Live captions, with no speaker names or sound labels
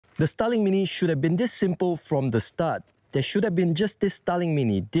The Starlink Mini should have been this simple from the start. There should have been just this Starlink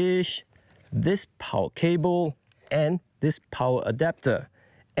Mini dish, this power cable, and this power adapter.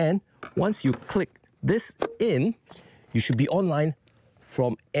 And once you click this in, you should be online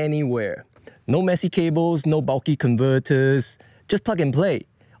from anywhere. No messy cables, no bulky converters, just plug and play.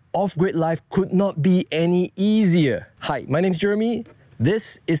 Off-grid life could not be any easier. Hi, my name's Jeremy.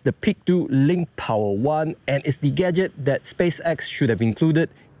 This is the PeakDo LinkPower On, and it's the gadget that SpaceX should have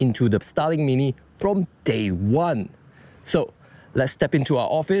included into the Starlink Mini from day one. So let's step into our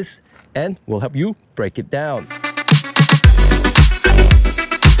office and we'll help you break it down.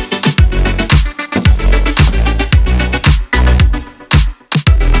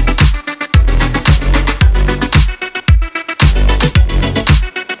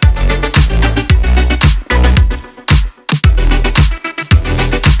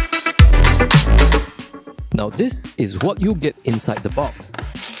 Now this is what you get inside the box.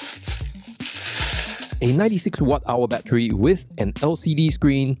 A 96 watt-hour battery with an LCD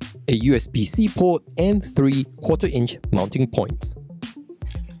screen, a USB-C port, and 3 1/4-inch mounting points.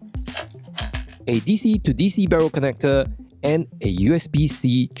 A DC to DC barrel connector and a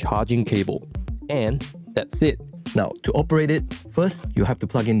USB-C charging cable. And that's it. Now to operate it, first you have to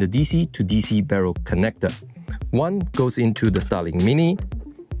plug in the DC to DC barrel connector. One goes into the Starlink Mini,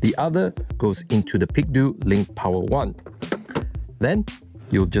 the other goes into the PeakDo LinkPower On. Then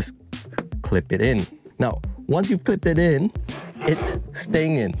you'll just clip it in. Now, once you've clipped it in, it's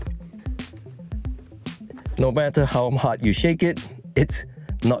staying in. No matter how hard you shake it, it's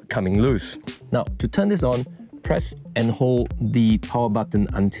not coming loose. Now, to turn this on, press and hold the power button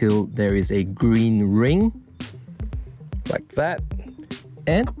until there is a green ring, like that,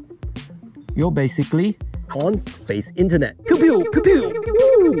 and you're basically on space internet. Pew pew, pew pew,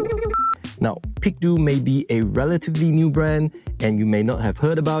 woo! Now, PeakDo may be a relatively new brand and you may not have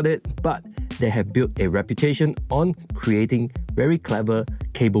heard about it, but they have built a reputation on creating very clever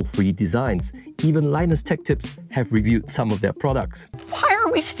cable-free designs. Even Linus Tech Tips have reviewed some of their products. Why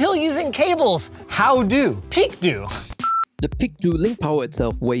are we still using cables? How do? PeakDo. The PeakDo LinkPower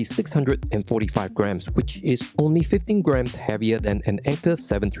itself weighs 645 grams, which is only 15 grams heavier than an Anker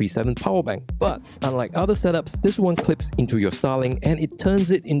 737 powerbank. But unlike other setups, this one clips into your Starlink and it turns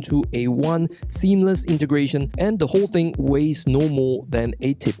it into a one seamless integration, and the whole thing weighs no more than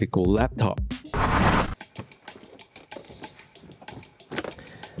a typical laptop.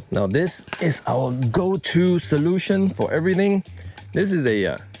 Now this is our go-to solution for everything. This is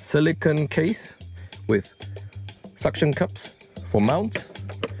a silicone case with suction cups for mounts,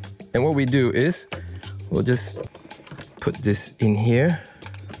 and what we do is we'll just put this in here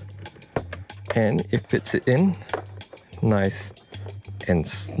and it fits it in nice and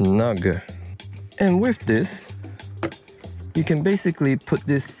snug. And with this you can basically put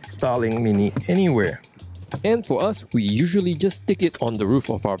this Starlink Mini anywhere. And for us, we usually just stick it on the roof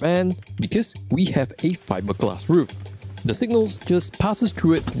of our van because we have a fiberglass roof. The signals just passes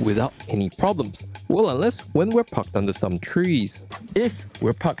through it without any problems. Well, unless when we're parked under some trees. If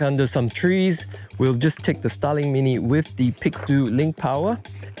we're parked under some trees, we'll just take the Starlink Mini with the PeakDo LinkPower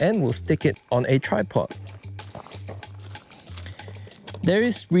and we'll stick it on a tripod. There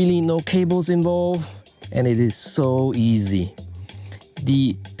is really no cables involved and it is so easy.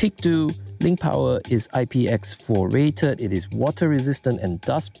 The PeakDo LinkPower is IPX4 rated, it is water resistant and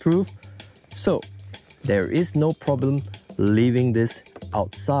dust proof, so there is no problem leaving this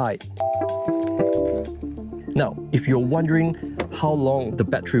outside. Now, if you're wondering how long the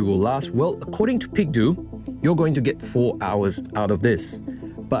battery will last, well, according to PeakDo, you're going to get 4 hours out of this.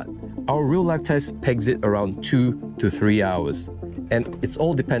 But our real-life test pegs it around 2 to 3 hours. And it's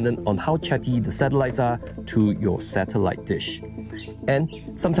all dependent on how chatty the satellites are to your satellite dish. And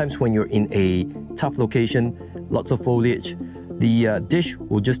sometimes when you're in a tough location, lots of foliage, the dish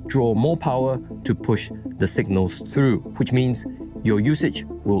will just draw more power to push the signals through, which means your usage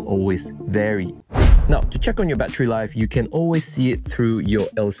will always vary. Now, to check on your battery life, you can always see it through your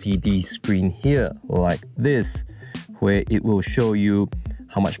LCD screen here, like this, where it will show you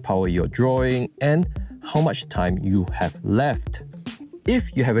how much power you're drawing and how much time you have left.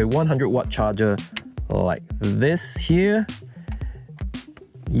 If you have a 100 watt charger like this here,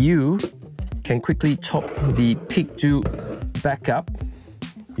 you can quickly top the PeakDo back up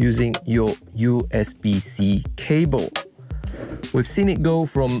using your USB-C cable. We've seen it go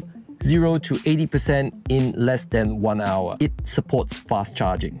from 0 to 80% in less than 1 hour. It supports fast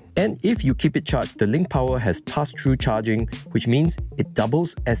charging. And if you keep it charged, the LinkPower has pass-through charging, which means it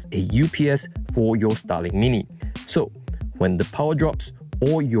doubles as a UPS for your Starlink Mini. So when the power drops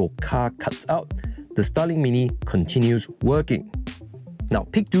or your car cuts out, the Starlink Mini continues working. Now,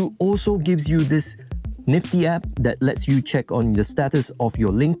 PeakDo also gives you this nifty app that lets you check on the status of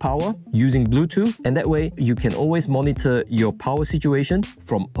your link power using Bluetooth, and that way you can always monitor your power situation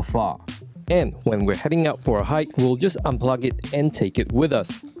from afar. And when we're heading out for a hike, we'll just unplug it and take it with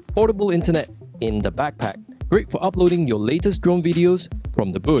us. Portable internet in the backpack. Great for uploading your latest drone videos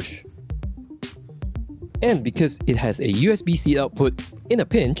from the bush. And because it has a USB-C output, in a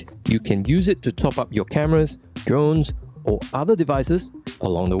pinch, you can use it to top up your cameras, drones, or other devices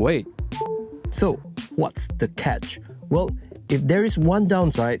along the way. So, what's the catch? Well, if there is one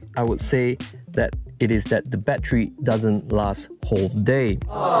downside, I would say that it is that the battery doesn't last whole day.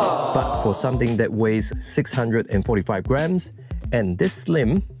 But for something that weighs 645 grams and this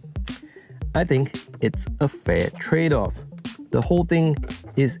slim, I think it's a fair trade-off. The whole thing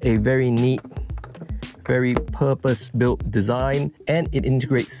is a very neat, very purpose-built design, and it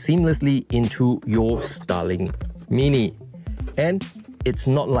integrates seamlessly into your Starlink Mini. And it's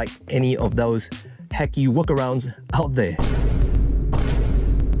not like any of those hacky workarounds out there.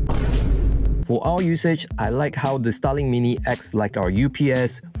 For our usage, I like how the Starlink Mini acts like our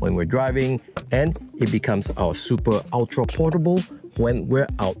UPS when we're driving, and it becomes our super ultra portable when we're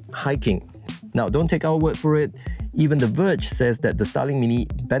out hiking. Now, don't take our word for it. Even The Verge says that the Starlink Mini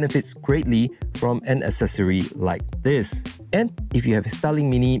benefits greatly from an accessory like this. And if you have a Starlink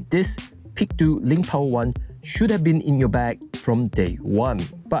Mini, this PeakDo LinkPower On should have been in your bag from day one.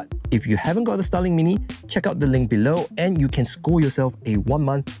 But if you haven't got the Starlink Mini, check out the link below and you can score yourself a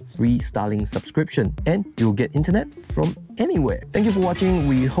 1-month free Starlink subscription and you'll get internet from anywhere. Thank you for watching.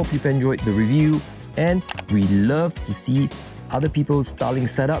 We hope you've enjoyed the review and we love to see other people's Starlink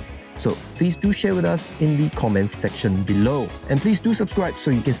setup. So please do share with us in the comments section below. And please do subscribe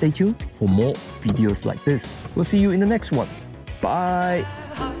so you can stay tuned for more videos like this. We'll see you in the next one. Bye!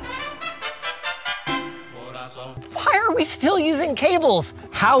 Why are we still using cables?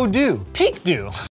 How do? PeakDo.